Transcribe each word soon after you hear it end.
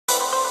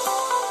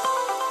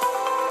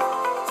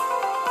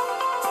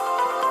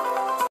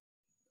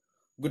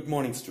Good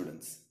morning,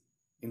 students.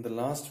 In the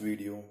last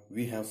video,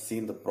 we have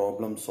seen the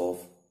problems of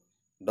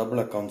double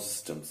account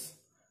systems,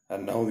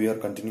 and now we are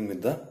continuing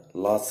with the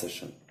last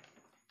session.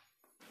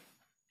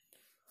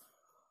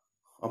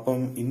 അപ്പം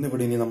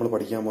ഇന്നിവിടെ ഇനി നമ്മൾ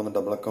പഠിക്കാൻ പോകുന്ന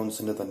double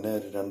അക്കൗണ്ട്സിന്റെ തന്നെ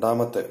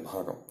രണ്ടാമത്തെ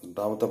ഭാഗം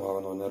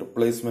എന്ന് പറഞ്ഞാൽ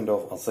റിപ്ലേസ്മെന്റ്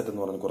ഓഫ് അസറ്റ്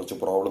എന്ന് പറഞ്ഞ കുറച്ച്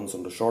പ്രോബ്ലംസ്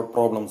ഉണ്ട്. ഷോർട്ട്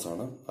പ്രോബ്ലംസ്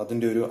ആണ്.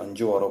 അതിന്റെ ഒരു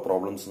 5-6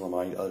 പ്രോബ്ലംസ്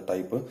അത്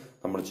ടൈപ്പ്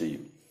നമ്മൾ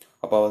ചെയ്യും.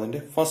 അപ്പൊ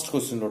അതിന്റെ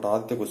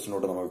ആദ്യത്തെ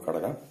ക്വസ്റ്റ്യനിലോട്ട് നമുക്ക്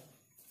കടക്കാം.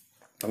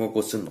 നമുക്ക്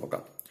ക്വസ്റ്റ്യൻ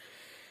നോക്കാം.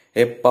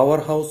 A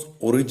powerhouse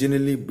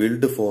originally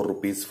built for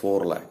rupees 4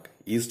 lakh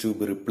is to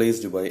be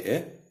replaced by a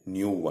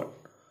new one.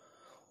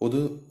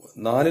 ഒരു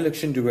 4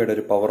 ലക്ഷം രൂപയുടെ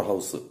ഒരു പവർ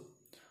ഹൗസ്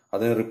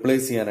അതിനെ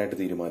റിപ്ലേസ് ചെയ്യാനായിട്ട്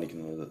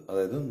തീരുമാനിക്കുന്നത്.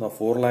 അതായത്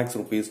 4 lakhs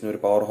റുപ്പീസിന് ഒരു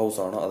പവർ ഹൗസ്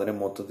ആണ്. അതിനെ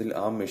മൊത്തത്തിൽ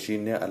ആ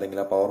മെഷീനെ അല്ലെങ്കിൽ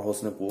ആ പവർ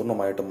ഹൗസിനെ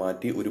പൂർണ്ണമായിട്ട്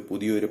മാറ്റി ഒരു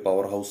പുതിയൊരു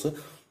പവർ ഹൗസ്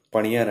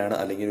പണിയാനാണ്,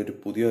 അല്ലെങ്കിൽ ഒരു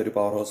പുതിയൊരു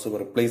പവർ ഹൗസ്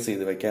റിപ്ലേസ്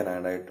ചെയ്ത്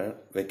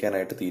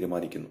വെക്കാനായിട്ട്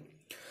തീരുമാനിക്കുന്നു.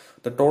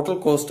 The total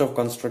cost of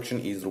construction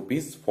is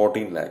rupees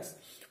 14 lakhs.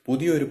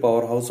 പുതിയൊരു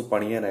പവർ ഹൗസ്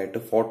പണിയാനായിട്ട്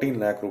 14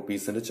 lakh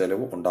റുപ്പീസിന്റെ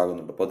ചെലവ്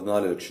ഉണ്ടാകുന്നുണ്ട്,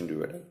 14 ലക്ഷം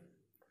രൂപയുടെ.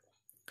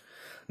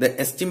 The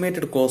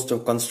estimated cost of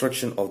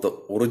construction of the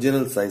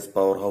original size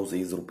powerhouse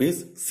is rupees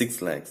 6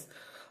 lakhs.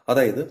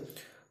 അതായത്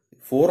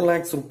 4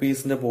 lakhs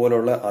റുപ്പീസിന്റെ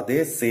പോലുള്ള അതേ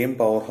സെയിം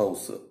പവർ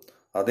ഹൗസ്,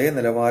 അതേ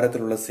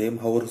നിലവാരത്തിലുള്ള സെയിം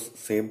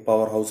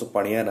പവർ ഹൗസ്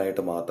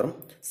പണിയാനായിട്ട് മാത്രം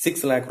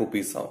 6 lakh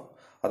റുപ്പീസ് ആവും.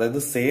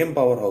 അതായത് സെയിം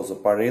പവർ ഹൗസ്,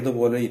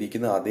 പഴയതുപോലെ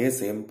ഇരിക്കുന്ന അതേ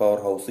സെയിം പവർ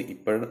ഹൗസ്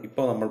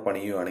ഇപ്പോൾ നമ്മൾ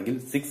പണിയുകയാണെങ്കിൽ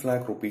 6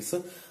 lakh റുപ്പീസ്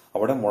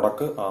അവിടെ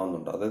മുടക്ക്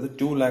ആവുന്നുണ്ട്. അതായത്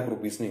 2 lakh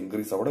റുപ്പീസിന്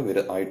ഇൻക്രീസ് അവിടെ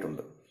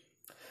ആയിട്ടുണ്ട്.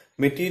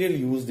 Material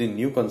used in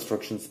new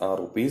constructions R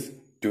rupees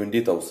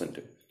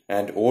 20,000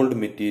 and old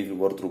material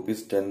worth rupees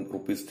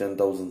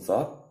 10,000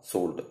 are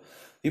sold.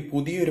 ഈ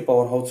പുതിയൊരു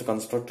പവർ ഹൗസ്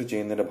കൺസ്ട്രക്ട്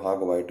ചെയ്യുന്നതിന്റെ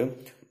ഭാഗമായിട്ട്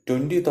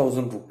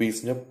 20,000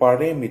 റുപ്പീസിന്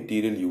പഴയ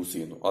മെറ്റീരിയൽ യൂസ്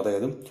ചെയ്യുന്നു.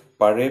 അതായത്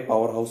പഴയ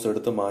പവർ ഹൗസ്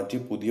എടുത്ത് മാറ്റി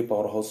പുതിയ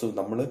പവർ ഹൗസ്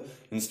നമ്മൾ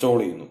ഇൻസ്റ്റാൾ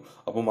ചെയ്യുന്നു.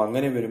 അപ്പം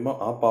അങ്ങനെ വരുമ്പോൾ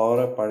ആ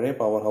പഴയ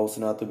പവർ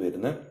ഹൗസിനകത്ത്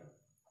വരുന്ന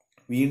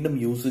വീണ്ടും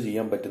യൂസ്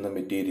ചെയ്യാൻ പറ്റുന്ന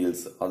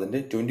മെറ്റീരിയൽസ്, അതിന്റെ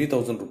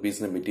 20,000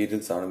 റുപ്പീസിന്റെ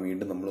മെറ്റീരിയൽസ് ആണ്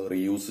വീണ്ടും നമ്മൾ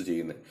റീയൂസ്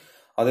ചെയ്യുന്നത്.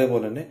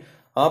 അതേപോലെ തന്നെ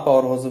ആ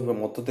പവർ ഹൗസ്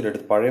മൊത്തത്തിൽ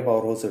പഴയ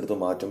പവർ ഹൗസ് എടുത്ത്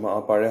മാറ്റുമ്പോൾ ആ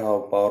പഴയ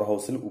പവർ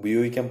ഹൗസിൽ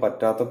ഉപയോഗിക്കാൻ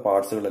പറ്റാത്ത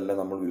പാർട്സുകളെല്ലാം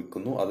നമ്മൾ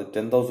വിൽക്കുന്നു. അത്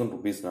 10,000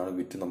 റുപ്പീസിനാണ്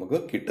വിറ്റ് നമുക്ക്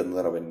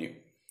കിട്ടുന്നത് revenue.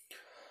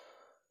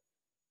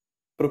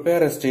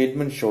 Prepare a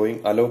statement showing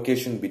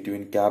allocation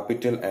between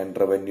capital and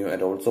revenue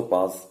and also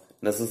pass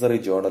necessary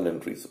journal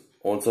entries.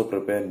 Also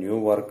prepare new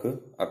work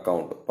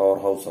account,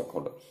 powerhouse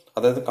account.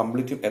 അതായത്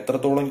കംപ്ലീറ്റ്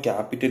എത്രത്തോളം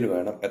ക്യാപിറ്റൽ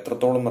വേണം,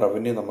 എത്രത്തോളം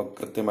റവന്യൂ നമുക്ക്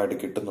കൃത്യമായിട്ട്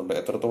കിട്ടുന്നുണ്ട്,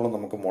 എത്രത്തോളം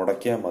നമുക്ക്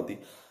മുടക്കിയാൽ മതി,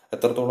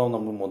 എത്രത്തോളം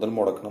നമ്മൾ മുതൽ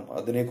മുടക്കണം,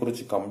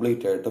 അതിനെക്കുറിച്ച്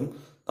കംപ്ലീറ്റ് ആയിട്ടും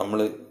നമ്മൾ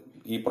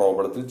ഈ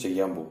പ്രോബ്ലത്തിൽ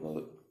ചെയ്യാൻ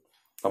പോകുന്നത്.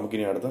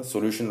 നമുക്കിനി അടുത്ത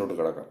സൊല്യൂഷനിലോട്ട്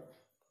കിടക്കാം.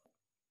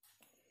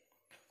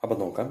 അപ്പൊ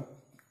നോക്കാം.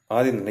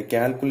 ആദ്യം തന്നെ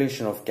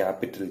കാൽക്കുലേഷൻ ഓഫ്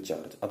ക്യാപിറ്റൽ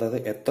ചാർജ്, അതായത്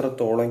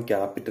എത്രത്തോളം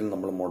ക്യാപിറ്റൽ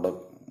നമ്മൾ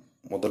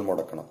മുതൽ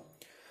മുടക്കണം.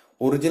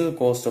 Original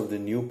cost of the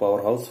new power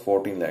house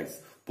 14 lakhs.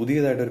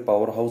 പുതിയതായിട്ട് ഒരു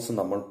പവർ ഹൗസ്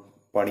നമ്മൾ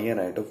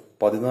പണിയാനായിട്ട്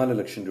 14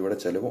 ലക്ഷം രൂപയുടെ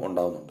ചെലവ്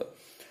ഉണ്ടാകുന്നുണ്ട്.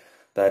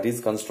 That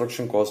is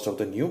construction cost of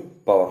the new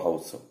power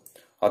house.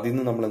 അതിൽ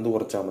നിന്ന് നമ്മൾ എന്ത്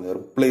കുറച്ചാൽ മതി?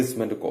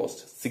 Replacement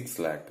cost 6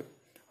 lakh.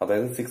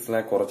 അതായത് 6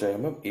 lakh കുറച്ച്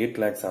കഴിയുമ്പോൾ 8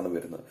 lakhs ആണ്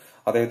വരുന്നത്.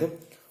 അതായത്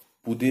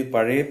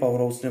പഴയ പവർ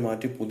ഹൗസിനെ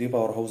മാറ്റി പുതിയ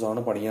പവർ ഹൗസ്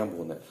ആണ് പണിയാൻ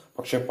പോകുന്നത്.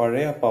 പക്ഷെ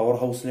പഴയ പവർ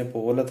ഹൗസിനെ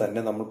പോലെ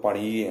തന്നെ നമ്മൾ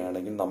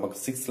പണിയുകയാണെങ്കിൽ നമുക്ക്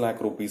 6 lakh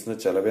റുപ്പീസിന്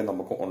ചെലവേ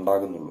നമുക്ക്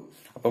ഉണ്ടാകുന്നുള്ളൂ.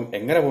 അപ്പം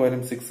എങ്ങനെ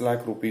പോയാലും 6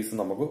 lakh റുപ്പീസ്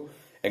നമുക്ക്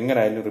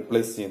എങ്ങനെയായാലും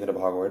റിപ്ലേസ് ചെയ്യുന്നതിന്റെ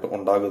ഭാഗമായിട്ട്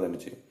ഉണ്ടാകുക തന്നെ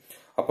ചെയ്യും.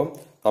 അപ്പം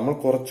നമ്മൾ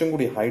കുറച്ചും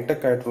കൂടി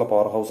ഹൈടെക് ആയിട്ടുള്ള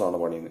പവർ ഹൗസ് ആണ്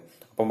പണിയുന്നത്.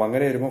 അപ്പം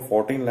അങ്ങനെ വരുമ്പോൾ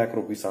 14 lakh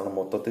റുപ്പീസ് ആണ്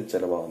മൊത്തത്തിൽ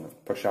ചെലവാകുന്നത്.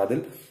 പക്ഷെ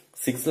അതിൽ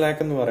 6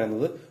 lakh എന്ന്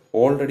പറയുന്നത്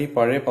ഓൾറെഡി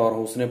പഴയ പവർ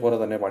ഹൗസിനെ പോലെ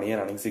തന്നെ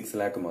പണിയാനാണെങ്കിൽ 6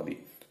 lakh മതി.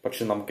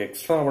 പക്ഷെ നമുക്ക്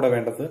എക്സ്ട്രാ അവിടെ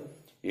വേണ്ടത്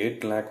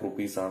 8 lakh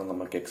റുപ്പീസ് ആണ്.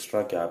 നമുക്ക് എക്സ്ട്രാ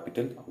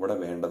ക്യാപിറ്റൽ അവിടെ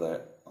വേണ്ടത്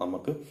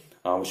നമുക്ക്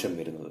ആവശ്യം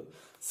വരുന്നത്.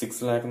 6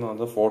 lakh എന്ന്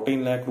പറയുന്നത്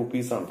 14 lakh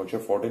റുപ്പീസ് ആണ്. പക്ഷെ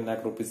 14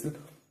 lakh റുപ്പീസിൽ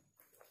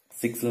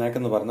 6 lakh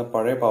എന്ന് പറയുന്ന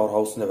പഴയ പവർ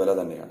ഹൗസിന്റെ വില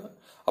തന്നെയാണ്.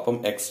 അപ്പം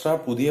എക്സ്ട്രാ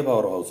പുതിയ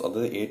പവർ ഹൗസ്,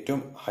 അതായത്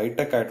ഏറ്റവും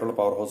ഹൈടെക് ആയിട്ടുള്ള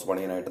പവർ ഹൗസ്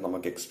പണിയാനായിട്ട്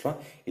നമുക്ക് എക്സ്ട്രാ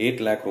 8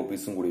 lakh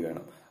റുപ്പീസും കൂടി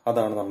വേണം.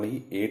 അതാണ് നമ്മൾ ഈ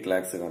 8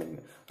 lakhs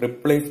കാണിക്കുന്നത്.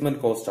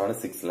 റിപ്ലേസ്മെന്റ് കോസ്റ്റ് ആണ്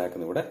 6 lakh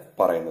എന്ന് ഇവിടെ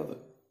പറയുന്നത്.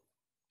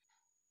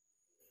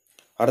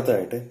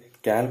 അടുത്തതായിട്ട്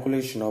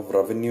കാൽക്കുലേഷൻ ഓഫ്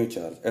റവന്യൂ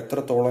ചാർജ്.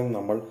 എത്രത്തോളം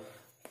നമ്മൾ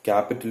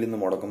ക്യാപിറ്റലിൽ നിന്ന്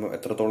മുടക്കുമ്പോൾ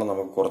എത്രത്തോളം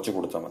നമുക്ക് കുറച്ച്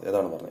കൊടുത്താൽ മതി,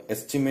 അതാണ് പറഞ്ഞത്.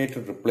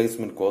 Estimated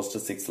replacement cost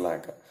 6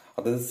 lakh.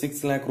 അതായത്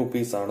 6 lakh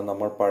റുപ്പീസ് ആണ്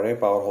നമ്മൾ പഴയ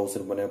പവർ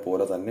ഹൗസിനെ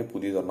പോലെ തന്നെ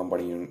പുതിയതൊരെണ്ണം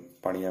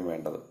പണിയാൻ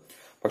വേണ്ടത്.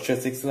 പക്ഷെ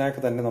 6 lakh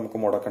തന്നെ നമുക്ക്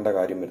മുടക്കേണ്ട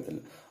കാര്യം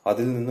വരുന്നില്ല.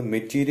 അതിൽ നിന്ന്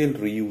മെറ്റീരിയൽ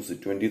റീയൂസ്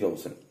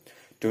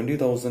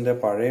 20,000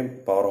 പഴയ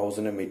പവർ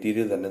ഹൗസിന്റെ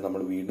മെറ്റീരിയൽ തന്നെ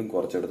നമ്മൾ വീണ്ടും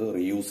കുറച്ചെടുത്ത്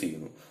റീയൂസ്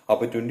ചെയ്യുന്നു.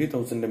 അപ്പൊ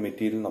 20,000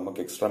 മെറ്റീരിയൽ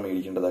നമുക്ക് എക്സ്ട്രാ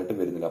മേടിക്കേണ്ടതായിട്ട്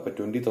വരുന്നില്ല. അപ്പൊ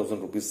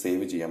 20,000 റുപ്പീസ്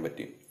സേവ് ചെയ്യാൻ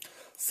പറ്റും.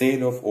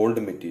 സെയിൽ ഓഫ്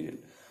ഓൾഡ് മെറ്റീരിയൽ,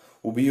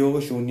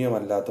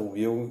 ഉപയോഗശൂന്യമല്ലാത്ത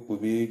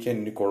ഉപയോഗിക്കാൻ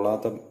ഇനി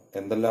കൊള്ളാത്ത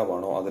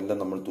എന്തെല്ലാമാണോ അതെല്ലാം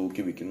നമ്മൾ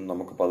തൂക്കി വിൽക്കുന്നു.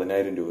 നമുക്ക്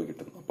 10,000 രൂപ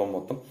കിട്ടുന്നു. അപ്പം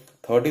മൊത്തം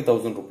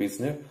 30,000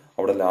 റുപ്പീസിന്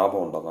അവിടെ ലാഭം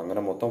ഉണ്ടാകും.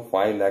 അങ്ങനെ മൊത്തം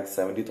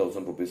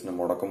 5,70,000 റുപ്പീസിന്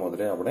മുടക്കം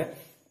മുതലേ അവിടെ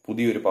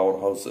പുതിയൊരു പവർ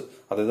ഹൗസ്,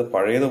 അതായത്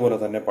പഴയതുപോലെ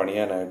തന്നെ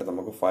പണിയാനായിട്ട്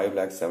നമുക്ക്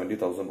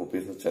 5,70,000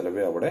 റുപ്പീസിന്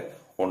ചെലവേ അവിടെ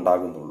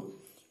ഉണ്ടാകുന്നുള്ളൂ.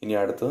 ഇനി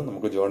അടുത്തത്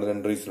നമുക്ക് ജേർണൽ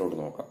എൻട്രീസിലോട്ട്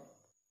നോക്കാം.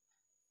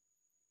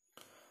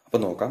 അപ്പൊ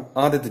നോക്കാം.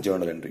 ആദ്യത്തെ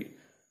journal entry,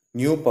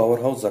 new power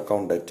house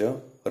account debt,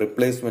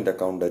 replacement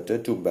account debt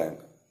to bank.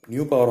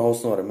 New power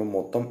house എന്ന് പറയുമ്പോൾ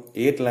മൊത്തം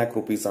 8 lakh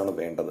rupees ആണ്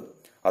വേണ്ടത്.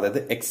 അതായത്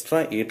എക്സ്ട്രാ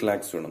 8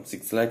 lakhs വേണം.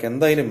 6 lakh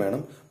എന്തായാലും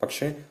വേണം.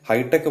 പക്ഷെ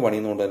ഹൈടെക്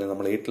പണിയുന്നതുകൊണ്ട് തന്നെ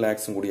നമ്മൾ 8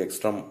 lakhs കൂടി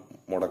എക്സ്ട്രാ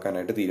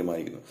മുടക്കാനായിട്ട്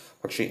തീരുമാനിക്കുന്നു.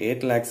 പക്ഷെ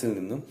 8 lakhs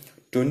നിന്നും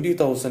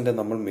 20,000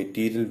 നമ്മൾ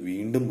മെറ്റീരിയൽ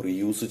വീണ്ടും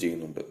റീയൂസ്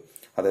ചെയ്യുന്നുണ്ട്.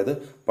 അതായത്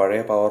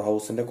പഴയ പവർ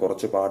ഹൗസിന്റെ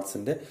കുറച്ച്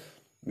പാർട്സിന്റെ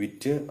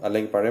വിറ്റ്,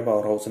 അല്ലെങ്കിൽ പഴയ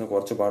പവർ ഹൗസിന്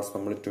കുറച്ച് പാർട്സ്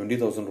നമ്മൾ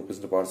 20,000 rupees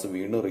പാർട്സ്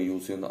വീണ്ടും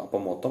റീയൂസ് ചെയ്യുന്നു. അപ്പൊ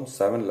മൊത്തം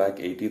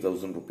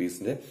 7,80,000 rupees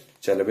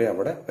ചെലവേ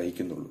അവിടെ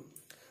വഹിക്കുന്നുള്ളൂ.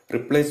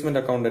 റിപ്ലേസ്മെന്റ്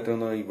അക്കൗണ്ട് ഡെറ്റ്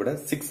എന്ന് പറഞ്ഞാൽ ഇവിടെ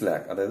 6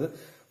 lakh, അതായത്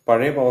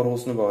പഴയ പവർ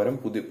ഹൗസിന് പകരം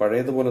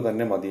പഴയതുപോലെ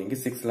തന്നെ മതിയെങ്കിൽ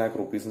 6 lakh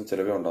rupees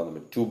ചെലവേ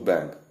ഉണ്ടാകുന്നുള്ളൂ. ടു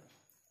ബാങ്ക്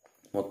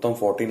മൊത്തം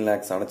 14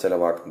 lakhs ആണ്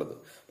ചെലവാക്കേണ്ടത്.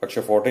 പക്ഷെ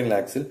 14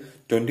 lakhsൽ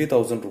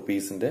 20,000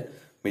 rupees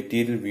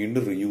മെറ്റീരിയൽ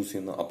വീണ്ടും റീയൂസ്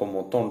ചെയ്യുന്നു. അപ്പം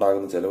മൊത്തം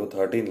ഉണ്ടാകുന്ന ചെലവ്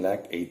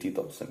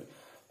 13,80,000.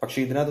 പക്ഷെ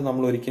ഇതിനകത്ത്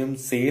നമ്മൾ ഒരിക്കലും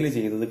സെയിൽ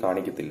ചെയ്തത്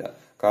കാണിക്കത്തില്ല.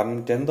 കാരണം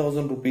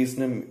 10,000 rupees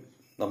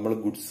നമ്മൾ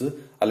ഗുഡ്സ്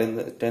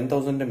അല്ലെങ്കിൽ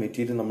 10,000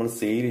 മെറ്റീരിയൽ നമ്മൾ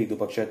സെയിൽ ചെയ്തു.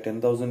 പക്ഷെ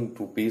 10,000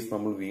 rupees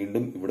നമ്മൾ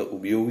വീണ്ടും ഇവിടെ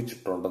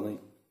ഉപയോഗിച്ചിട്ടുണ്ടെന്ന്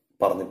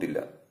പറഞ്ഞിട്ടില്ല.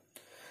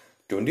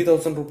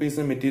 20,000 rupees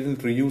മെറ്റീരിയൽ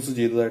റീയൂസ്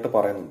ചെയ്തതായിട്ട്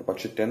പറയുന്നുണ്ട്.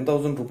 പക്ഷെ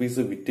 10,000 rupees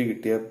വിറ്റ്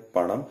കിട്ടിയ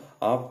പണം,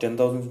 ആ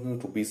 10,000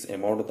 rupees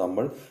എമൗണ്ട്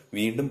നമ്മൾ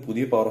വീണ്ടും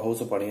പുതിയ പവർ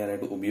ഹൗസ്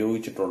പണിയാനായിട്ട്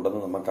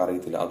ഉപയോഗിച്ചിട്ടുണ്ടെന്ന് നമുക്ക്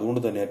അറിയത്തില്ല.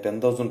 അതുകൊണ്ട് തന്നെ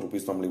 10,000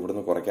 rupees നമ്മൾ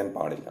ഇവിടുന്ന് കുറയ്ക്കാൻ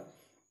പാടില്ല.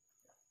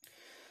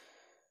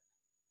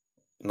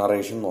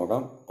 നറേഷൻ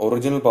നോക്കാം.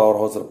 Original power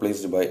house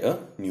replaced by A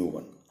new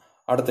one.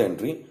 അടുത്ത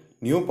entry,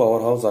 new power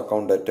house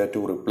account debt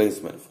to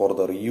replacement for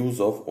the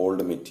reuse of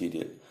old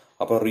material.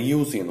 അപ്പൊ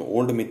റീയൂസ് ചെയ്യുന്നു,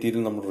 ഓൾഡ്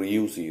മെറ്റീരിയൽ നമ്മൾ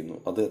റീയൂസ് ചെയ്യുന്നു.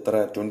 അത് എത്ര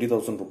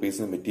 20,000 rupees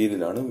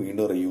മെറ്റീരിയലാണ്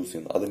വീണ്ടും റീയൂസ്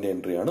ചെയ്യുന്നത്. അതിന്റെ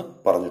എൻട്രിയാണ്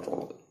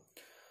പറഞ്ഞിട്ടുള്ളത്.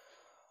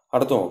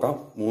 അടുത്ത നോക്കാം,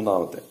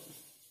 മൂന്നാമത്തെ,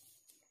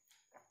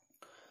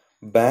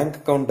 bank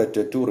account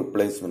debt to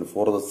replacement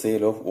for the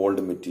sale of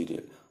old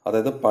material.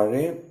 അതായത്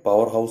പഴയ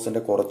പവർ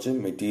ഹൗസിന്റെ കുറച്ച്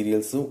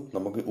മെറ്റീരിയൽസ്,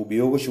 നമുക്ക്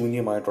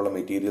ഉപയോഗശൂന്യമായിട്ടുള്ള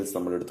മെറ്റീരിയൽസ്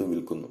നമ്മൾ എടുത്ത്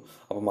വിൽക്കുന്നു.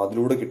 അപ്പം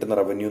അതിലൂടെ കിട്ടുന്ന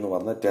റവന്യൂ എന്ന്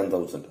പറഞ്ഞാൽ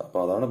 10,000. അപ്പൊ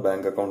അതാണ്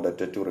bank account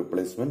debt to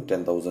replacement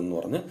 10,000 എന്ന്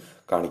പറഞ്ഞ്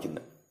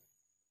കാണിക്കുന്നത്.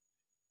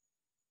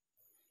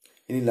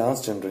 ഇനി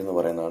ലാസ്റ്റ് എൻട്രി എന്ന്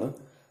പറയുന്നതാണ്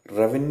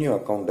revenue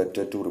account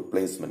debt to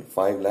replacement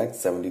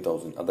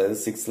 5,70,000. അതായത്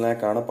 6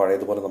 lakh ആണ്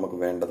പഴയതുപോലെ നമുക്ക്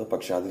വേണ്ടത്.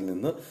 പക്ഷെ അതിൽ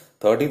നിന്ന്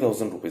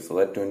 30,000 rupees,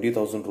 അതായത്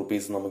 20,000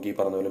 rupees നമുക്ക് ഈ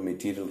പറഞ്ഞ പോലെ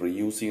മെറ്റീരിയൽ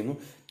റീയൂസ് ചെയ്യുന്നു.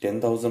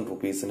 10,000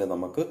 rupees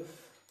നമുക്ക്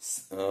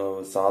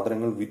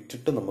സാധനങ്ങൾ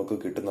വിറ്റിട്ട് നമുക്ക്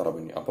കിട്ടുന്ന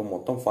റവന്യൂ. അപ്പം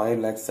മൊത്തം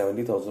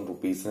 5,70,000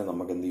 rupees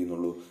നമുക്ക് എന്ത്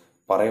ചെയ്യുന്നുള്ളൂ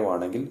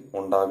പറയുവാണെങ്കിൽ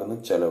ഉണ്ടാകുന്ന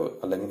ചെലവ്,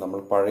 അല്ലെങ്കിൽ നമ്മൾ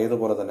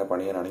പഴയതുപോലെ തന്നെ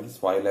പണിയാനാണെങ്കിൽ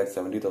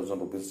 5,70,000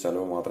 rupees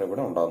ചെലവ് മാത്രമേ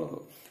ഇവിടെ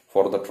ഉണ്ടാകുന്നുള്ളൂ.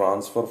 For the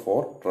transfer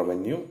four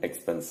revenue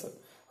expense.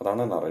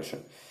 അതാണ് നറേഷൻ.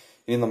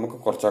 ഇനി നമുക്ക്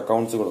കുറച്ച്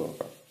അക്കൗണ്ട്സുകൾ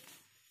നോക്കാം.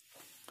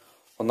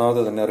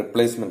 ഒന്നാമത് തന്നെ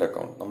റിപ്ലേസ്മെന്റ്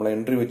അക്കൗണ്ട്. നമ്മൾ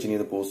എൻട്രി വെച്ച് ഇനി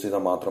ഇത് പോസ്റ്റ്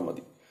ചെയ്താൽ മാത്രം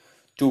മതി.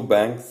 ടു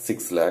ബാങ്ക്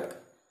 6 lakh,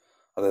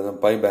 അതായത്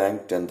ബൈ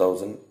ബാങ്ക്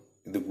 10,000.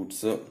 ഇത്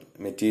ഗുഡ്സ്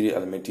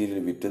മെറ്റീരിയൽ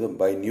വിറ്റത്.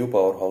 ബൈ ന്യൂ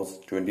പവർ ഹൗസ്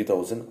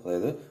 20,000,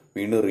 അതായത്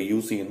വീണ്ടും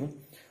റീയൂസ് ചെയ്യുന്നു.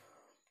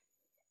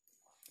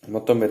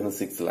 മൊത്തം വരുന്ന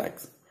 6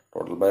 lakhs.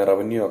 Total by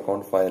revenue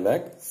account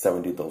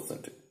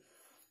 5,70,000.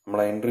 നമ്മൾ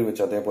എൻട്രി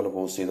വെച്ച് അതേപോലെ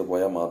പോസ്റ്റ് ചെയ്ത്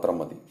പോയാൽ മാത്രം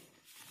മതി.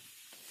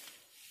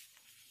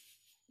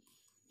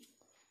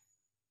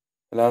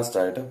 ലാസ്റ്റ്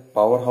ആയിട്ട്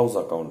power house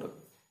account.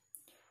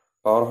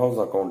 Power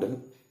house അക്കൗണ്ടിൽ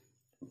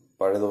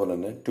പഴയതുപോലെ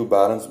തന്നെ to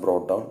balance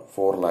brought down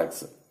 4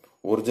 lakhs.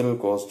 Original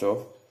cost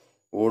of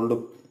old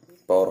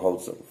power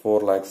house 4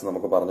 lakhs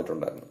നമുക്ക്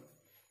പറഞ്ഞിട്ടുണ്ടായിരുന്നു,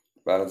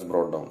 ബാലൻസ്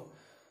ബ്രോട്ട് ഡൗൺ.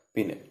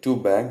 പിന്നെ ടു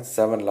ബാങ്ക്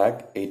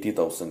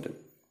 7,80,000.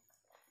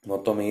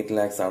 മൊത്തം 8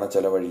 lakhs ആണ്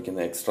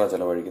ചെലവഴിക്കുന്നത്, എക്സ്ട്രാ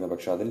ചെലവഴിക്കുന്നത്.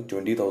 പക്ഷെ അതിൽ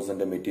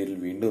 20,000 മെറ്റീരിയൽ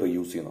വീണ്ടും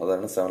റീയൂസ് ചെയ്യുന്നു.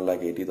 അതാണ്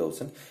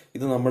 7,80,000.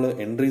 ഇത് നമ്മൾ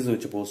എൻട്രീസ്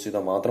വെച്ച് പോസ്റ്റ്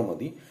ചെയ്താൽ മാത്രം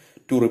മതി.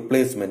 To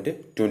replacement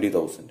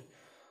 20,000.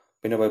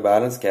 പിന്നെ by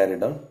balance carry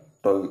down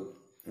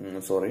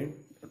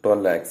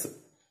 12 lakhs.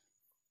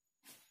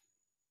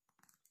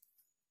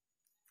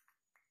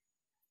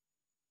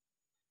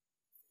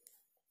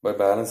 By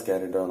balance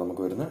carry down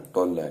നമുക്ക് വരുന്ന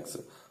 12 lakhs.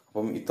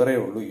 അപ്പം ഇത്രയേ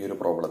ഉള്ളൂ ഈ ഒരു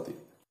പ്രോബ്ലത്തിൽ.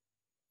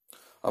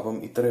 അപ്പം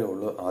ഇത്രയേ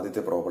ഉള്ളൂ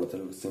ആദ്യത്തെ പ്രോബ്ലത്തിൽ.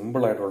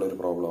 സിമ്പിൾ ആയിട്ടുള്ള ഒരു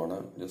പ്രോബ്ലമാണ്.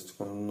 ജസ്റ്റ്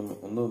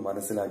ഒന്ന്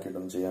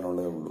മനസ്സിലാക്കിയിട്ടൊന്നും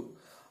ചെയ്യാനുള്ളതേ ഉള്ളൂ.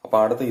 അപ്പൊ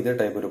അടുത്ത ഇതേ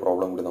ടൈപ്പ് ഒരു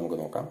പ്രോബ്ലം കൂടി നമുക്ക്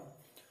നോക്കാം.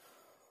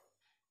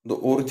 The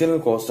original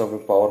cost of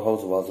A power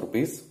house was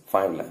rupees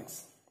 5 lakhs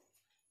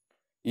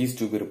is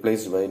to B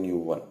replaced by new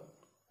one.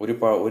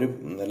 ഒരു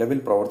നിലവിൽ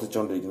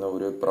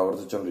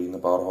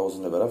പ്രവർത്തിച്ചുകൊണ്ടിരിക്കുന്ന പവർ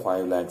ഹൗസിന്റെ വില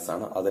 5 lakhs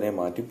ആണ്. അതിനെ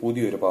മാറ്റി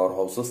പുതിയൊരു പവർ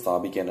ഹൗസ്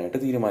സ്ഥാപിക്കാനായിട്ട്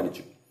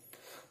തീരുമാനിച്ചു.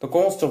 The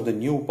cost of the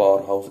new power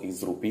house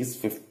is rupees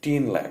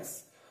 15 lakhs.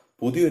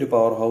 പുതിയൊരു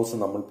പവർ ഹൗസ്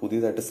നമ്മൾ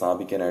പുതിയതായിട്ട്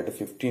സ്ഥാപിക്കാനായിട്ട്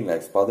 15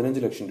 lakhs 15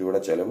 ലക്ഷം രൂപയുടെ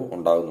ചെലവ്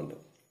ഉണ്ടാകുന്നുണ്ട്.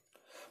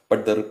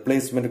 But the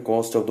replacement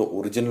cost of the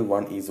original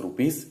one is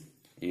rupees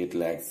 8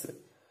 lakhs.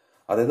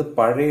 അതായത്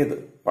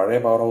പഴയ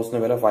പവർ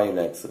ഹൗസിന്റെ വില 5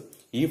 lakhs.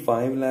 ഈ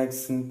 5 lakhs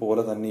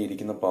പോലെ തന്നെ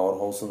ഇരിക്കുന്ന പവർ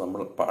ഹൗസ് നമ്മൾ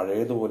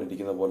പഴയതുപോലെ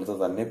ഇരിക്കുന്ന പോലത്തെ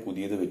തന്നെ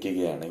പുതിയത്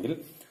വെക്കുകയാണെങ്കിൽ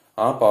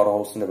ആ പവർ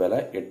ഹൗസിന്റെ വില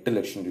 8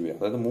 ലക്ഷം രൂപ,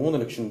 അതായത് 3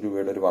 ലക്ഷം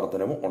രൂപയുടെ ഒരു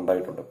വർധനവും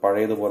ഉണ്ടായിട്ടുണ്ട്.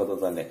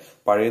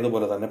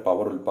 പഴയതുപോലെ തന്നെ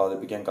പവർ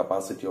ഉൽപ്പാദിപ്പിക്കാൻ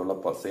കപ്പാസിറ്റി ഉള്ള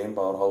സെയിം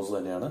പവർ ഹൗസ്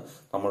തന്നെയാണ്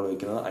നമ്മൾ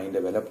വെക്കുന്നത്.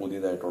 അതിന്റെ വില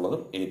പുതിയതായിട്ടുള്ളത്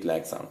 8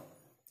 lakhs ആണ്.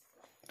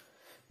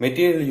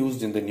 Material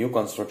used in the new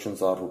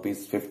constructions R rupees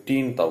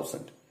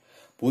 15,000.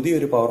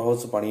 പുതിയൊരു പവർ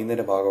ഹൗസ്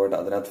പണിയുന്നതിന്റെ ഭാഗമായിട്ട്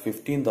അതിനകത്ത്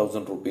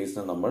 15,000 rupees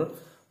നമ്മൾ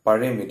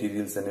പഴയ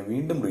മെറ്റീരിയൽസ് തന്നെ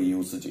വീണ്ടും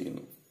റീയൂസ്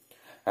ചെയ്യുന്നു.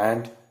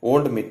 And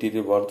old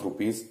material worth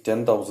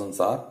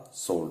 ₹10,000 are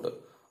sold.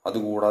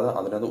 അതുകൂടാതെ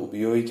അതിനകത്ത്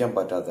ഉപയോഗിക്കാൻ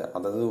പറ്റാത്ത,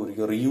 അതായത്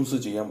ഒരിക്കലും റീയൂസ്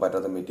ചെയ്യാൻ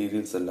പറ്റാത്ത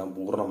മെറ്റീരിയൽസ് എല്ലാം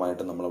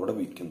പൂർണ്ണമായിട്ട് നമ്മളവിടെ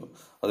വിൽക്കുന്നു.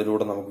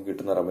 അതിലൂടെ നമുക്ക്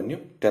കിട്ടുന്ന revenue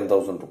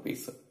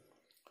 ₹10,000.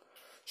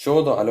 Show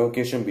the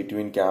allocation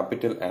between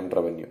capital and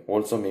revenue.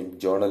 Also make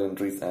journal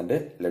entries and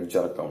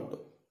ledger account.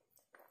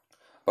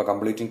 അപ്പൊ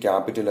കംപ്ലീറ്റിംഗ്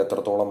ക്യാപിറ്റൽ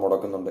എത്രത്തോളം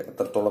മുടക്കുന്നുണ്ട്,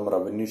 എത്രത്തോളം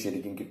റവന്യൂ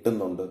ശരിക്കും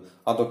കിട്ടുന്നുണ്ട്,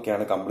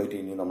 അതൊക്കെയാണ് കംപ്ലീറ്റ്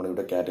ഇനി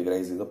നമ്മളിവിടെ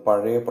കാറ്റഗറൈസ് ചെയ്ത്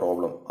പഴയ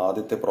പ്രോബ്ലം,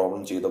 ആദ്യത്തെ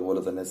പ്രോബ്ലം ചെയ്ത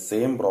പോലെ തന്നെ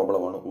സെയിം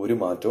പ്രോബ്ലമാണ്, ഒരു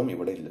മാറ്റവും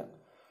ഇവിടെ ഇല്ല.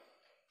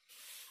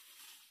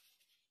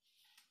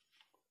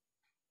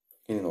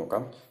 ഇനി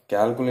നോക്കാം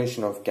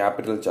calculation of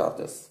capital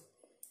charges.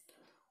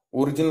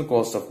 Original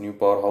cost of new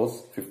power house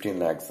 15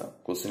 lakhs ആണ്.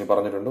 ക്വസ്റ്റിന്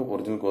പറഞ്ഞിട്ടുണ്ട്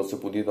ഒറിജിനൽ കോസ്റ്റ്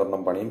പുതിയ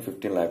തൊരെണ്ണം പണിയാൻ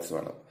 15 lakhs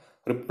വേണം.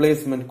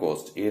 റിപ്ലേസ്മെന്റ്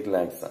കോസ്റ്റ് 8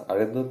 lakhs ആണ്.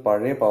 അതായത്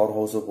പഴയ പവർ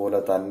ഹൗസ്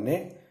പോലെ തന്നെ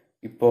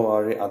ഇപ്പോൾ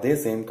അതേ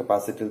സെയിം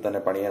കപ്പാസിറ്റിയിൽ തന്നെ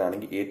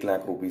പണിയാനാണെങ്കിൽ 8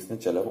 lakh rupees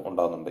ചെലവ്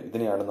ഉണ്ടാകുന്നുണ്ട്.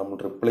 ഇതിനെയാണ് നമ്മൾ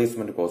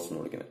റിപ്ലേസ്മെന്റ് കോസ്റ്റ്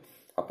എന്ന് വിളിക്കുന്നത്.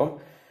 അപ്പം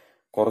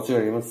കുറച്ച്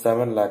കഴിയുമ്പോൾ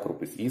 7 lakh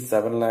rupees. ഈ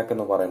 7 lakh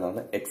എന്ന്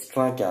പറയുന്നതാണ്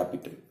എക്സ്ട്രാ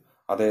ക്യാപിറ്റൽ.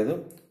 അതായത്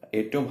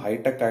ഏറ്റവും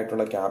ഹൈടെക്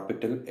ആയിട്ടുള്ള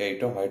ക്യാപിറ്റൽ,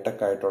 ഏറ്റവും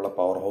ഹൈടെക് ആയിട്ടുള്ള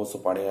പവർ ഹൗസ്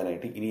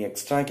പണിയാനായിട്ട് ഇനി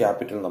എക്സ്ട്രാ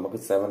ക്യാപിറ്റൽ നമുക്ക്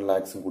 7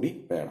 lakhs കൂടി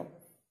വേണം.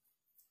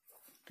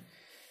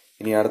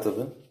 ഇനി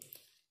അടുത്തത്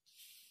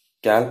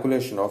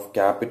calculation of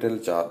capital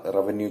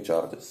revenue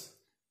charges.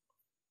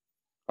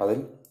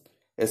 അതിൽ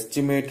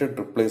എസ്റ്റിമേറ്റഡ്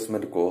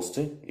റിപ്ലേസ്മെന്റ്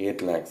കോസ്റ്റ് 8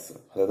 lakhs.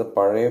 അതായത്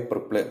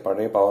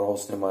പഴയ പവർ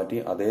ഹൗസിനെ മാറ്റി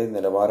അതേ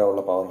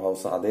നിലവാരമുള്ള പവർ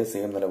ഹൗസ്, അതേ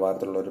സെയിം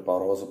നിലവാരത്തിലുള്ള ഒരു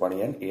പവർ ഹൗസ്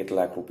പണിയാൻ 8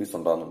 lakh rupees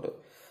ഉണ്ടാകുന്നുണ്ട്.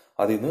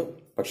 അതിന്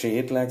പക്ഷെ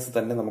 8 lakhs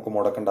തന്നെ നമുക്ക്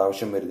മുടക്കേണ്ട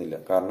ആവശ്യം വരുന്നില്ല.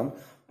 കാരണം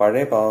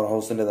പഴയ പവർ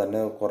ഹൗസിന്റെ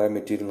തന്നെ കുറെ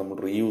മെറ്റീരിയൽ നമ്മൾ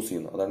റീയൂസ്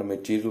ചെയ്യുന്നു. അതാണ്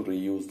മെറ്റീരിയൽ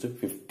റീയൂസ്ഡ്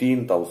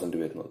 15,000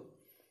 വരുന്നത്.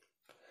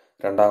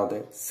 രണ്ടാമത്തെ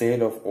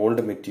സെയിൽ ഓഫ്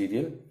ഓൾഡ്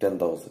മെറ്റീരിയൽ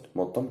 10,000.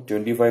 മൊത്തം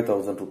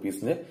 25,000 rupees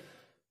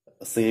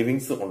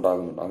സേവിങ്സ്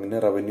ഉണ്ടാകുന്നുണ്ട്. അങ്ങനെ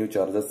റവന്യൂ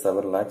ചാർജസ്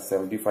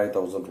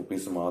 7,75,000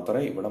 rupees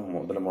മാത്രമേ ഇവിടെ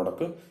മുതൽ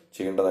മുടക്ക്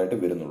ചെയ്യേണ്ടതായിട്ട്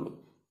വരുന്നുള്ളൂ.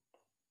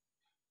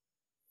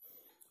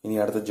 ഇനി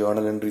അടുത്ത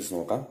ജേർണൽ എൻട്രീസ്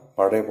നോക്കാം.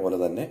 പഴയ പോലെ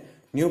തന്നെ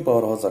new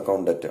power house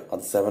account debt,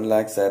 അത് 7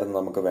 lakhs ആയിരുന്നു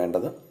നമുക്ക്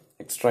വേണ്ടത്.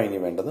 എക്സ്ട്രാ ഇനി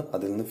വേണ്ടത്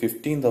അതിൽ നിന്ന്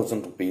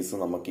 15,000 rupees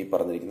നമുക്ക് ഈ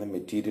പറഞ്ഞിരിക്കുന്ന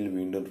മെറ്റീരിയൽ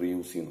വീണ്ടും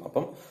റീയൂസ് ചെയ്യുന്നു.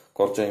 അപ്പം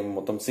കുറച്ച് കഴിയുമ്പോൾ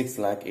മൊത്തം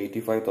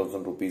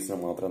 6,85,000 rupees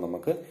മാത്രമേ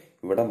നമുക്ക്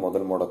ഇവിടെ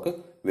മുതൽ മുടക്ക്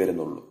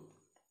വരുന്നുള്ളൂ.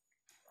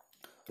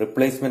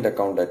 റിപ്ലേസ്മെന്റ്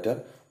അക്കൗണ്ട് ഡെറ്റ്,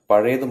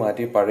 പഴയത്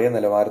മാറ്റി പഴയ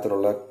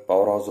നിലവാരത്തിലുള്ള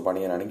പവർ ഹൗസ്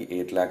പണിയാനാണെങ്കിൽ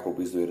 8 lakh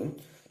rupees വരും.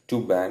 ടു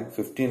ബാങ്ക്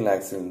 15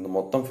 lakhs നിന്ന്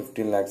മൊത്തം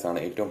 15 lakhs ആണ്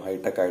ഏറ്റവും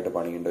ഹൈടെക് ആയിട്ട്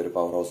പണിയേണ്ട ഒരു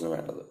പവർ ഹൗസിന്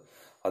വേണ്ടത്.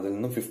 അതിൽ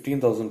നിന്ന്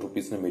 15,000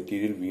 rupees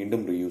മെറ്റീരിയൽ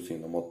വീണ്ടും റീയൂസ്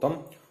ചെയ്യുന്നു. മൊത്തം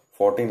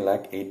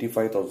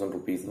 14,85,000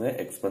 rupees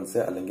എക്സ്പെൻസ്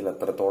അല്ലെങ്കിൽ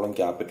അത്രത്തോളം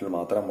ക്യാപിറ്റൽ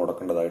മാത്രം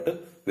മുടക്കേണ്ടതായിട്ട്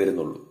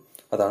വരുന്നുള്ളൂ.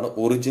 അതാണ്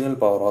original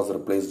power house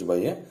replaced by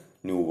A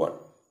new one.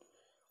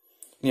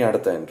 ഇനി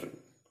അടുത്ത entry,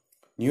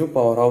 new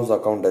power house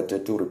account debt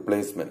to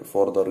replacement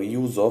for the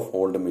reuse of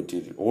old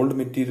material. Old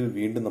material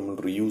വീണ്ടും നമ്മൾ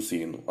റീയൂസ്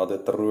ചെയ്യുന്നു. അത്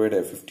എത്ര രൂപയുടെ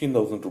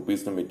 15,000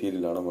 rupees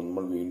മെറ്റീരിയലാണ്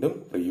നമ്മൾ വീണ്ടും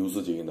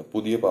റീയൂസ് ചെയ്യുന്നത്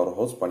പുതിയ പവർ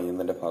ഹൗസ്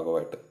പണിയുന്നതിന്റെ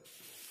ഭാഗമായിട്ട്.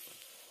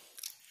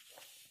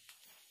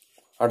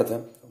 അടുത്ത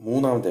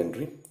മൂന്നാമത്തെ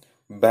entry,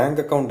 bank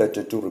account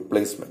debt to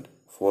replacement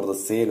for the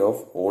sale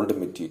of old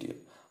material.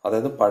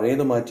 അതായത്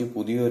പഴയത് മാറ്റി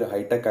പുതിയൊരു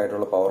ഹൈടെക്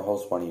ആയിട്ടുള്ള പവർ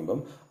ഹൗസ് പണിയുമ്പം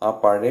ആ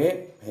പഴയ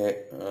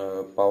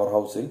പവർ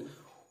ഹൗസിൽ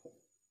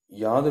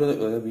യാതൊരു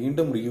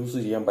വീണ്ടും റീയൂസ്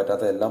ചെയ്യാൻ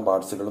പറ്റാത്ത എല്ലാ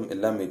പാർട്സുകളും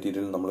എല്ലാ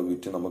മെറ്റീരിയലും നമ്മൾ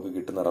വിറ്റ് നമുക്ക്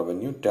കിട്ടുന്ന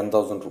റവന്യൂ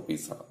 10,000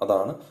 rupees ആണ്.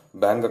 അതാണ്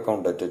bank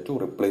account debt to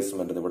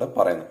replacement എന്ന് ഇവിടെ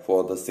പറയുന്നത്,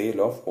 for the sale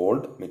of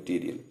old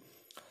material.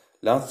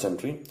 Last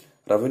entry,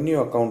 revenue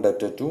account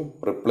debt to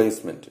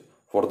replacement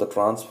for the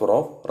transfer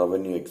of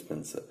revenue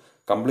expense.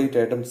 Complete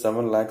ആയിട്ടും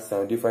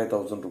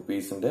 7,75,000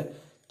 rupees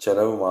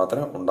ചെലവ്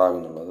മാത്രമേ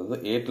ഉണ്ടാകുന്നുള്ളൂ. അതായത്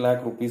 8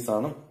 lakh rupees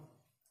ആണ്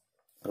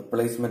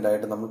റിപ്ലേസ്മെന്റ്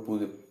ആയിട്ട് നമ്മൾ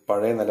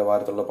പഴയ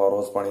നിലവാരത്തിലുള്ള പവർ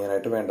ഹൗസ്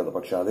പണിയാനായിട്ട് വേണ്ടത്.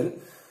 പക്ഷെ അതിൽ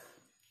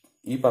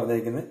ഈ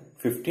പറഞ്ഞിരിക്കുന്ന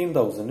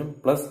 15,000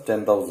 പ്ലസ്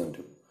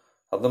 10,000,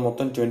 അത്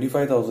മൊത്തം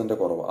 25,000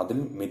 കുറവ്. അതിൽ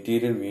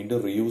മെറ്റീരിയൽ വീണ്ടും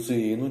റീയൂസ്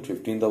ചെയ്യുന്നു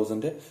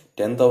 15,000,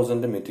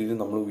 10,000 മെറ്റീരിയൽ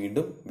നമ്മൾ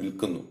വീണ്ടും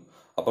വിൽക്കുന്നു.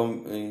 അപ്പം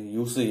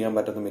യൂസ് ചെയ്യാൻ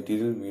പറ്റുന്ന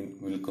മെറ്റീരിയൽ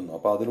വിൽക്കുന്നു.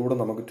 അപ്പൊ അതിലൂടെ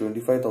നമുക്ക്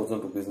 25,000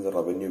 rupees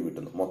റവന്യൂ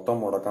കിട്ടുന്നു. മൊത്തം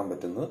മുടക്കാൻ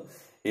പറ്റുന്നത്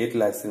 8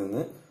 lakhs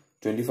നിന്ന്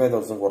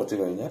 25,000 കുറച്ച്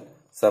കഴിഞ്ഞാൽ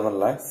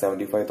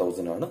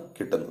 7,75,000 ആണ്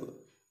കിട്ടുന്നത്.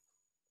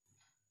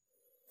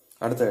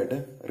 അടുത്തായിട്ട്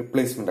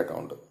റിപ്ലേസ്മെന്റ്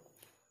അക്കൗണ്ട്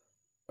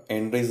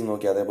എൻട്രീസ്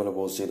നോക്കി അതേപോലെ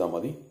പോസ്റ്റ് ചെയ്താൽ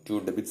മതി. To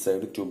debit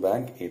side to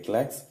bank 8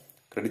 lakhs,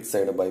 credit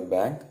side by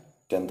bank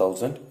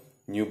 10,000,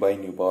 nu by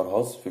new power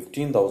house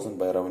 15,000,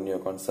 by revenue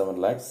account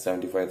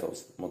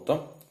 7,75,000, മൊത്തം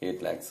 8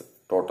 lakhs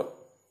ടോട്ടൽ.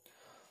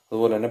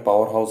 അതുപോലെ തന്നെ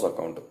power house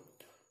account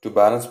to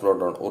balance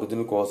brought down,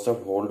 original cost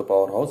of old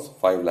power house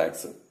 5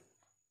 lakhs,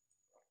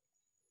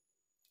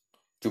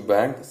 to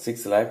bank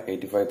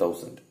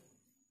 6,85,000,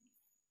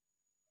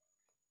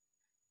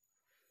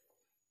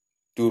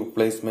 to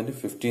replacement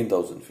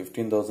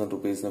 15,000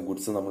 rupees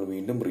goods നമ്മൾ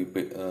വീണ്ടും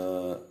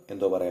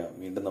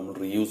വീണ്ടും നമ്മൾ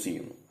reuse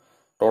ചെയ്യുന്നു.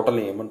 Total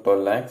ചെയ്യുമ്പോൾ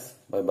 12 lakhs,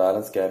 by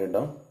balance carry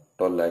down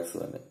 12 lakhs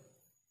തന്നെ.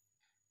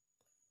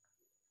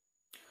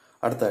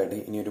 അടുത്തായിട്ട്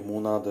ഇനി ഒരു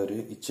മൂന്നാമതൊരു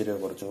ഇച്ചിരി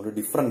കുറച്ചും കൂടി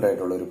ഡിഫറെന്റ്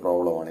ആയിട്ടുള്ള ഒരു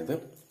പ്രോബ്ലം ആണിത്.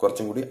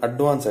 കുറച്ചും കൂടി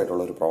അഡ്വാൻസ്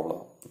ആയിട്ടുള്ള ഒരു പ്രോബ്ലം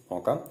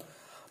നോക്കാം.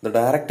 The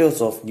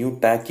directors of New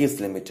Takis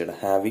Limited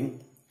having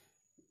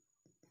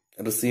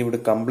received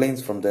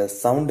complaints from their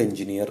sound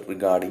engineer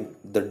regarding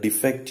the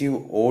defective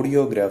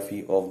audiography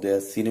of their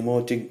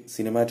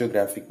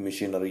cinematographic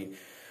machinery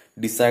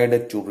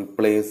decided to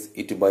replace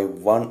it by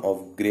one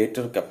of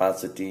greater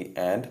capacity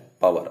and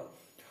power.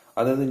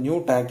 അതായത് new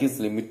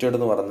talkies limited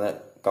എന്ന് പറഞ്ഞ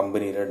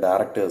കമ്പനിയിലെ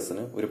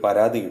ഡയറക്ടേഴ്സിന് ഒരു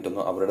പരാതി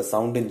കിട്ടുന്നു. അവരുടെ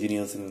sound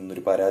എഞ്ചിനീയേഴ്സിൽ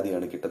നിന്നൊരു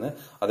പരാതിയാണ് കിട്ടുന്നത്.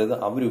 അതായത്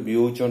അവർ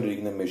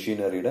ഉപയോഗിച്ചുകൊണ്ടിരിക്കുന്ന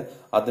മെഷീനറിയുടെ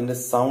അതിന്റെ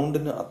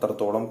സൗണ്ടിന്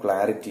അത്രത്തോളം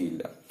ക്ലാരിറ്റി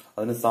ഇല്ല.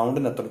 അതിന്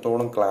സൗണ്ടിന്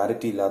അത്രത്തോളം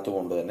ക്ലാരിറ്റി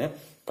ഇല്ലാത്തതുകൊണ്ട് തന്നെ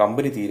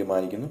കമ്പനി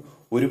തീരുമാനിക്കുന്നു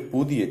ഒരു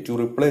പുതിയ to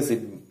replace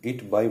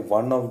it by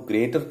one of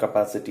greater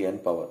capacity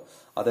and power.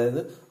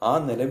 അതായത് ആ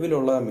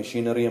നിലവിലുള്ള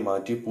മെഷീനറിയെ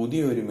മാറ്റി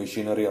പുതിയൊരു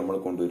മെഷീനറി നമ്മൾ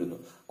കൊണ്ടുവരുന്നു.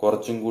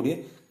 കുറച്ചും കൂടി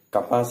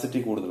കപ്പാസിറ്റി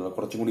കൂടുതലുള്ള,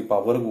 കുറച്ചും കൂടി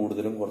പവർ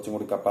കൂടുതലും, കുറച്ചും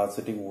കൂടി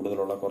കപ്പാസിറ്റി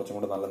കൂടുതലുള്ള, കുറച്ചും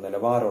കൂടി നല്ല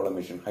നിലവാരമുള്ള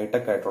മെഷീൻ,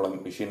 ഹൈടെക് ആയിട്ടുള്ള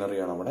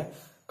മെഷീനറിയാണ് അവിടെ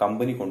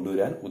കമ്പനി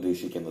കൊണ്ടുവരാൻ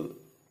ഉദ്ദേശിക്കുന്നത്.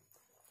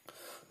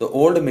 The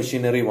old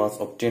machinery was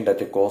obtained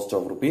at A cost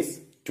of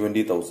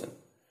 ₹20,000.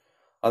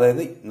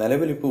 അതായത്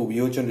നിലവിൽ ഇപ്പോൾ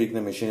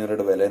ഉപയോഗിച്ചുകൊണ്ടിരിക്കുന്ന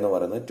മെഷീനറിയുടെ വില എന്ന്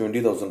പറയുന്നത്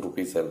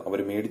 ₹20,000 ആയിരുന്നു. അവർ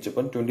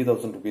മേടിച്ചപ്പോൾ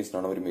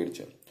 ₹20,000 അവർ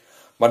മേടിച്ചത്.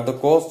 But the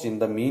cost in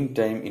the mean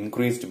time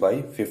increased by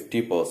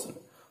 50%.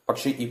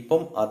 പക്ഷെ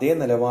ഇപ്പം അതേ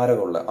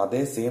നിലവാരമുള്ള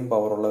അതേ സെയിം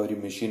പവറുള്ള ഒരു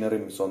മെഷീനറി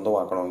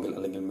സ്വന്തമാക്കണമെങ്കിൽ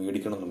അല്ലെങ്കിൽ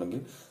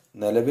മേടിക്കണമെന്നുണ്ടെങ്കിൽ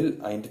നിലവിൽ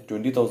അതിന്റെ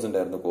 20,000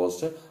 ആയിരുന്നു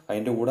കോസ്റ്റ്.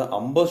 അതിന്റെ കൂടെ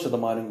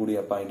 50% കൂടി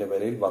അപ്പൊ അതിന്റെ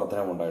വിലയിൽ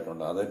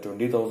വർധനമുണ്ടായിട്ടുണ്ട്. അതായത്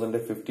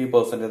 20,000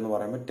 50% എന്ന്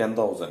പറയുമ്പോൾ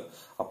 10,000.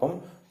 അപ്പം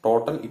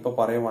ടോട്ടൽ ഇപ്പൊ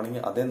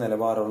പറയുവാണെങ്കിൽ അതേ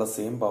നിലവാരമുള്ള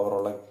സെയിം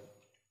പവറുള്ള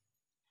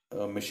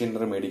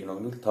മെഷീനറി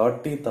മേടിക്കണമെങ്കിൽ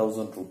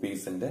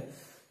 ₹30,000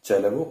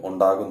 ചെലവ്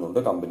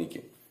ഉണ്ടാകുന്നുണ്ട്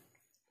കമ്പനിക്ക്.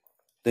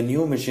 The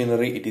new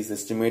machinery it is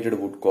estimated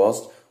would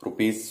cost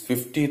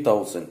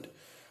 ₹50,000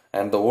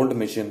 and the old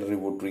machinery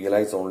would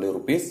realize only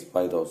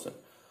 ₹5,000.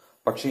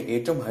 പക്ഷേ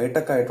ഏറ്റവും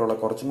ഹൈടെക് ആയിട്ടുള്ള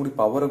കുറച്ചും കൂടി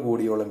പവർ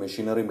കൂടിയുള്ള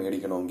മെഷീനറി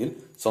മേടിക്കണമെങ്കിൽ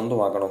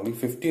സ്വന്തമാക്കണമെങ്കിൽ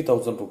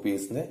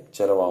 ₹50,000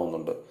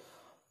 ചെലവാകുന്നുണ്ട്.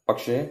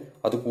 പക്ഷേ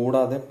അത്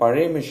കൂടാതെ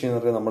പഴയ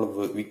മെഷീനറി നമ്മൾ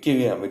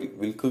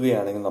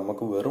വിൽക്കുകയാണെങ്കിൽ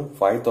നമുക്ക് വെറും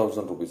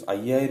 ₹5,000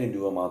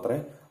 ₹5,000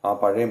 മാത്രമേ ആ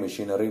പഴയ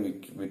മെഷീനറി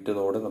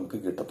വിറ്റതോടെ നമുക്ക്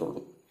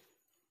കിട്ടത്തുള്ളൂ.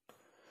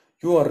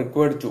 You are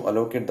required to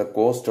allocate the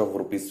cost of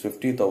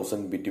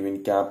 ₹50,000 between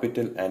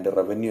capital and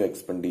revenue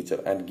expenditure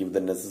and give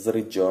the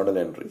necessary journal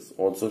entries.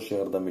 Also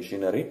share the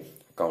machinery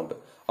account.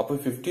 അപ്പോൾ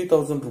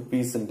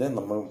 ₹50,000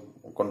 നമ്മൾ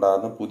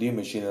കൊണ്ടാകുന്ന പുതിയ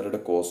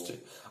മെഷീനറിയുടെ കോസ്റ്റ്.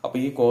 അപ്പൊ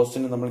ഈ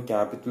കോസ്റ്റിന് നമ്മൾ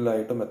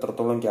ക്യാപിറ്റലായിട്ടും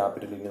എത്രത്തോളം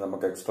ക്യാപിറ്റൽ ഇനി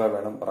നമുക്ക് എക്സ്ട്രാ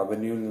വേണം,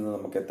 റവന്യൂവിൽ നിന്ന്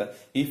നമുക്ക്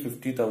ഈ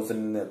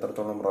 50,000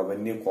 എത്രത്തോളം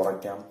റവന്യൂ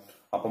കുറയ്ക്കാം,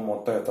 അപ്പം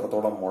മൊത്തം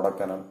എത്രത്തോളം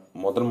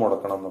മുതൽ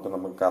മുടക്കണം എന്നൊക്കെ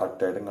നമുക്ക്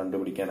കറക്റ്റ് ആയിട്ടും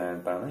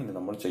കണ്ടുപിടിക്കാനായിട്ടാണ് ഇനി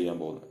നമ്മൾ ചെയ്യാൻ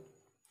പോകുന്നത്.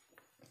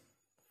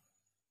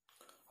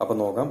 അപ്പൊ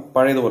നോക്കാം.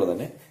 പഴയതുപോലെ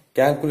തന്നെ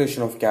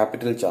കാൽക്കുലേഷൻ ഓഫ്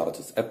ക്യാപിറ്റൽ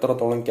ചാർജസ്.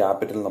 എത്രത്തോളം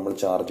ക്യാപിറ്റൽ നമ്മൾ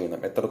ചാർജ് ചെയ്യണം,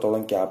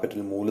 എത്രത്തോളം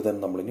ക്യാപിറ്റൽ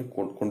മൂലധനം നമ്മൾ ഇനി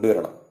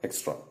കൊണ്ടുവരണം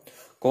extra.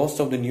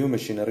 Cost of the new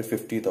machinery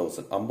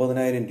 50,000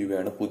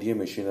 ₹50,000 പുതിയ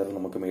മെഷീനറി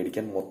നമുക്ക്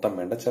മേടിക്കാൻ മൊത്തം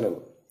വേണ്ട ചെലവ്.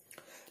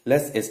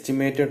 Less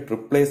estimated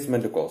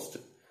replacement cost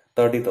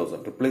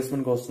 30,000.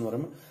 Replacement cost എന്ന്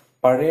പറയുമ്പോൾ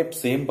പഴയ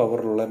സെയിം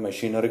പവറിലുള്ള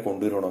മെഷീനറി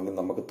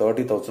കൊണ്ടുവരണമെങ്കിൽ നമുക്ക്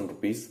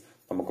 ₹30,000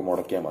 നമുക്ക്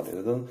മുടക്കിയാൽ മതി.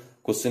 ഇത്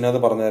ക്വസ്റ്റ്യനകത്ത്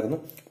പറഞ്ഞായിരുന്നു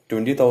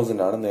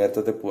 20,000 ആണ്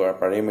നേരത്തെ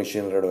പഴയ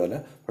മെഷീനറിയുടെ വില.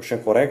 പക്ഷെ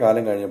കുറെ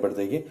കാലം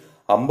കഴിഞ്ഞപ്പോഴത്തേക്ക്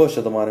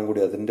 50%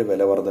 കൂടി അതിന്റെ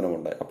വില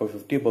വർധനമുണ്ടായി. അപ്പൊ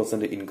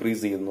 50%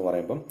 ഇൻക്രീസ് ചെയ്യുമെന്ന്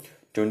പറയുമ്പോൾ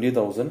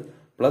 20,000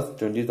 പ്ലസ്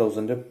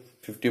 20,000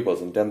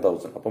 50%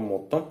 10,000. അപ്പം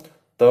മൊത്തം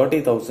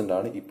 30,000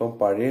 ആണ് ഇപ്പം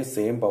പഴയ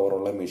സെയിം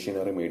പവറുള്ള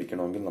മെഷീനറി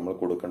മേടിക്കണമെങ്കിൽ നമ്മൾ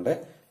കൊടുക്കേണ്ട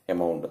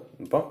എമൗണ്ട്.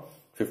 ഇപ്പം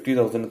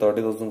 50,000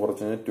 30,000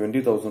 കുറച്ച്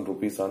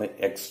 ₹20,000 ആണ്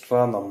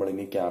എക്സ്ട്രാ നമ്മൾ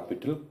ഇനി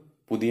ക്യാപിറ്റൽ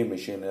പുതിയ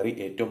മെഷീനറി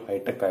ഏറ്റവും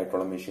ഹൈടെക്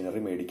ആയിട്ടുള്ള മെഷീനറി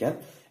മേടിക്കാൻ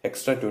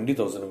എക്സ്ട്രാ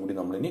 20,000 കൂടി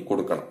നമ്മൾ ഇനി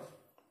കൊടുക്കണം.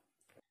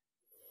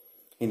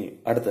 ഇനി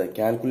അടുത്ത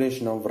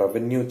കാൽക്കുലേഷൻ ഓഫ്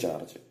റവന്യൂ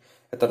ചാർജ്.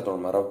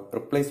 എത്രത്തോളം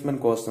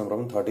റിപ്ലേസ്മെന്റ് കോസ്റ്റ് എന്ന്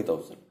പറയുമ്പോൾ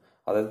 30,000.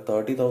 അതായത്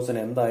 30,000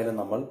 എന്തായാലും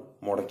നമ്മൾ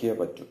മുടക്കിയേ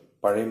പറ്റൂ.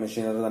 പഴയ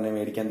മെഷീനറി തന്നെ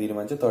മേടിക്കാൻ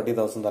തീരുമാനിച്ച്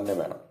 30,000 തന്നെ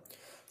വേണം.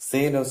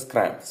 സെയിൽ ഓഫ്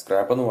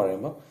സ്ക്രാപ്പ് എന്ന്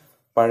പറയുമ്പോൾ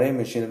പഴയ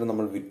മെഷീനറി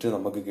നമ്മൾ വിറ്റ്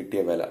നമുക്ക്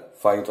കിട്ടിയ വില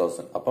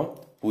 5,000. അപ്പം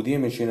പുതിയ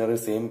മെഷീനറി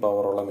സെയിം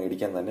പവറുള്ള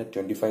മേടിക്കാൻ തന്നെ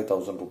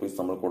 ₹25,000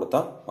 നമ്മൾ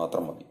കൊടുത്താൽ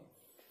മാത്രം മതി.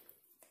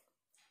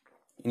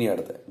 ഇനി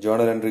അടുത്ത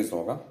ജേർണൽ എൻട്രീസ്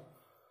നോക്കാം.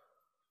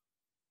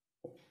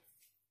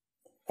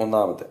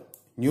 ഒന്നാമത്തെ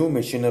ന്യൂ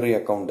മെഷീനറി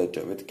അക്കൗണ്ട്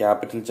ഡെറ്റ് വിത്ത്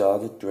ക്യാപിറ്റൽ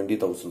ചാർജ്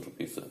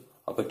 ₹20,000.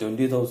 അപ്പൊ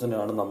 20,000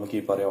 ആണ് നമുക്ക്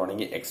ഈ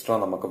പറയുവാണെങ്കിൽ എക്സ്ട്രാ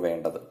നമുക്ക്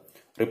വേണ്ടത്.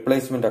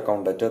 Replacement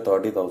account debt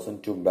 30,000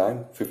 to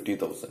bank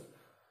 50,000.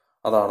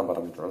 അതാണ്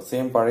പറഞ്ഞിട്ടുള്ളത്.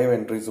 സെയിം പഴയ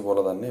എൻട്രീസ്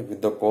പോലെ തന്നെ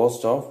with the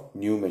cost of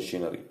new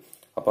machinery.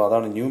 അപ്പൊ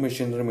അതാണ് ന്യൂ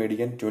മെഷീനറി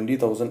മേടിക്കാൻ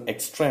 20,000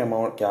 എക്സ്ട്രാ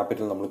എമൗണ്ട്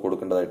ക്യാപിറ്റൽ നമ്മൾ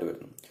കൊടുക്കേണ്ടതായിട്ട്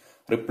വരുന്നു.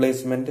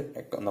 റിപ്ലേസ്മെന്റ്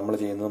നമ്മൾ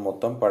ചെയ്യുന്നത്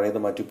മൊത്തം പഴയത്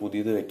മാറ്റി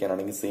പുതിയത്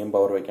വെക്കാനാണെങ്കിൽ സെയിം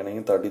പവർ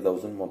വെക്കാനാണെങ്കിൽ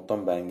 30,000 മൊത്തം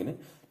ബാങ്കിന്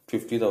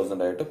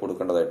 50,000 ആയിട്ട്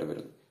കൊടുക്കേണ്ടതായിട്ട്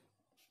വരുന്നു.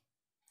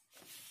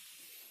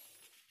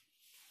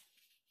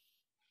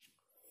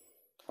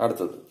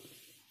 അടുത്തത്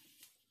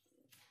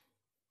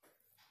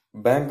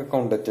bank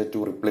account debt to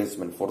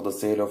replacement for the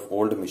sale of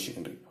old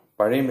machinery.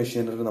 പഴയ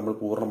മെഷീനറി നമ്മൾ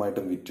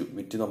പൂർണ്ണമായിട്ടും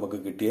വിറ്റ് നമുക്ക്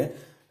കിട്ടിയ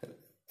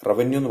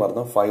റവന്യൂ എന്ന്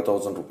പറഞ്ഞാൽ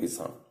 ₹5,000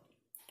 ആണ്.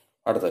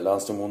 അടുത്ത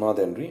ലാസ്റ്റ്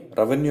മൂന്നാമത്തെ entry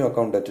revenue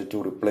account debt to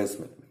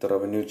replacement with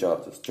revenue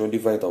charges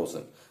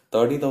 25,000.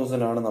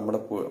 30,000 ആണ് നമ്മുടെ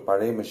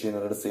പഴയ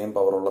മെഷീനറിയുടെ സെയിം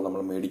പവറുള്ള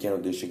നമ്മൾ മേടിക്കാൻ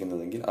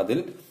ഉദ്ദേശിക്കുന്നതെങ്കിൽ അതിൽ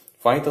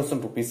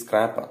 5,000 റുപ്പീസ്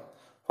സ്ക്രാപ്പാണ്.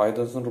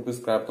 5,000 റുപ്പീസ്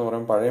സ്ക്രാപ്പ് എന്ന്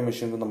പറയുമ്പോൾ പഴയ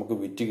മെഷീനിൽ നമുക്ക്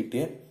വിറ്റ്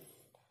കിട്ടിയ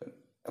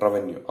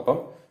റവന്യൂ. അപ്പം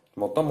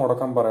മൊത്തം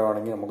മുടക്കം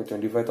പറയുവാണെങ്കിൽ നമുക്ക്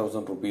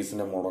 25,000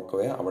 റുപ്പീസിന്റെ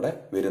മുടക്കമേ അവിടെ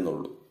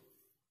വരുന്നുള്ളൂ.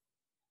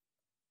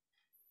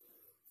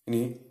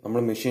 ഇനി നമ്മൾ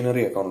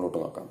മെഷീനറി അക്കൗണ്ടിലോട്ട്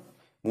നോക്കാം.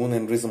 3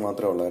 എൻട്രീസ്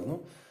മാത്രമേ ഉള്ളായിരുന്നു.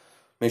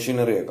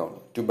 Machinery account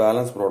to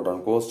balance brought down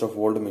cost of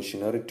old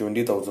machinery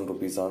 20,000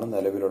 rupees ആണ്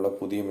നിലവിലുള്ള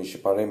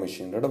പഴയ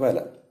മെഷീനറിയുടെ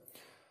വില.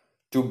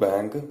 To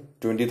bank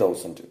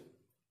 20,000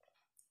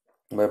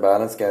 by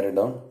balance carry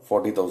down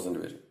 40,000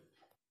 വരും.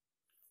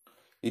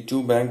 ഈ ടു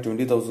ബാങ്ക്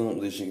 20,000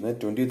 ഉദ്ദേശിക്കുന്നത്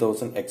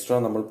 20,000 എക്സ്ട്രാ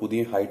നമ്മൾ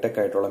പുതിയ ഹൈടെക്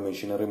ആയിട്ടുള്ള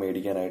മെഷീനറി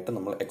മേടിക്കാനായിട്ട്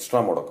നമ്മൾ എക്സ്ട്രാ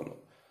മുടക്കുന്നു.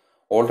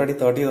 ഓൾറെഡി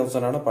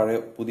 30,000 ആണ്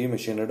പുതിയ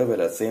മെഷീനറിയുടെ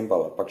വില, സെയിം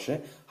പവർ. പക്ഷേ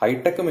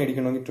ഹൈടെക്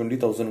മേടിക്കണമെങ്കിൽ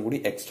 20,000 കൂടി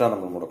എക്സ്ട്രാ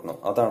നമ്മൾ മുടക്കണം.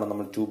 അതാണ്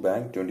നമ്മൾ ടു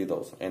ബാങ്ക്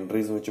 20,000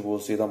 എൻട്രീസ് വെച്ച്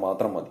പോസ്റ്റ് ചെയ്താൽ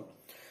മാത്രം മതി.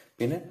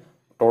 പിന്നെ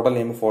total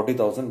name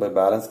 40,000 by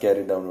balance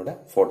carry down ഇവിടെ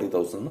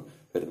 40,000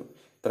 വരുന്നു.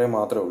 ഇത്രയും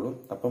മാത്രമേ ഉള്ളൂ.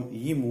 അപ്പം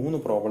ഈ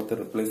 3 പ്രോബ്ലത്തെ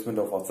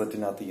റിപ്ലേസ്മെന്റ് ഓഫ്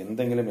അസറ്റിനകത്ത്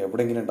എന്തെങ്കിലും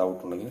എവിടെയെങ്കിലും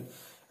ഡൗട്ട് ഉണ്ടെങ്കിൽ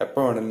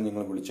എപ്പോൾ വേണമെങ്കിലും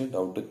നിങ്ങൾ വിളിച്ച്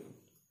ഡൗട്ട്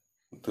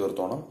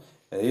തീർത്തോണം.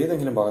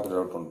 ഏതെങ്കിലും ഭാഗത്ത്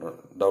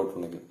ഡൗട്ട്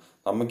ഉണ്ടെങ്കിൽ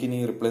നമുക്കിനി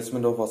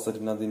റിപ്ലേസ്മെന്റ് ഓഫ്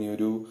അസറ്റിനകത്ത് ഇനി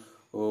ഒരു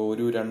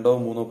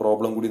 2-3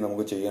 പ്രോബ്ലം കൂടി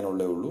നമുക്ക്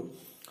ചെയ്യാനുള്ളേ ഉള്ളൂ.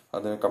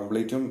 അത്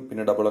കംപ്ലീറ്റും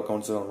പിന്നെ ഡബിൾ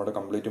അക്കൗണ്ട്സ് നമ്മുടെ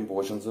കംപ്ലീറ്റും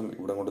പോർഷൻസും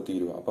ഇവിടെ കൊണ്ട്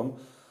തീരുക. അപ്പം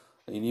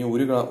ഇനി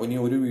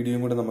ഒരു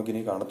വീഡിയോയും കൂടെ നമുക്ക്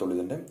ഇനി കാണത്തുള്ളൂ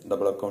ഇതിന്റെ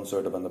ഡബിൾ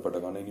അക്കൗണ്ട്സുമായിട്ട് ബന്ധപ്പെട്ട്.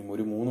 കാരണം ഇനി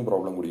ഒരു 3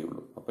 പ്രോബ്ലം കൂടിയേ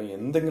ഉള്ളൂ. അപ്പൊ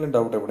എന്തെങ്കിലും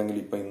ഡൗട്ട്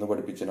എവിടെയെങ്കിലും ഇപ്പൊ ഇന്ന്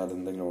പഠിപ്പിച്ചതിന് അത്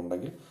എന്തെങ്കിലും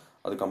ഉണ്ടെങ്കിൽ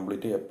അത്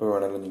കംപ്ലീറ്റ് എപ്പോൾ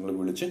വേണമെങ്കിലും നിങ്ങൾ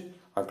വിളിച്ച്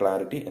ആ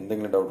ക്ലാരിറ്റി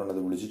എന്തെങ്കിലും ഡൗട്ട്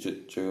ഉണ്ടെങ്കിൽ വിളിച്ച്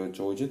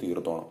ചോദിച്ച്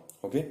തീർത്തോണം.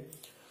 Okay,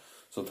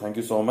 so thank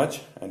you so much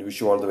and wish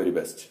you all the very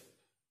best.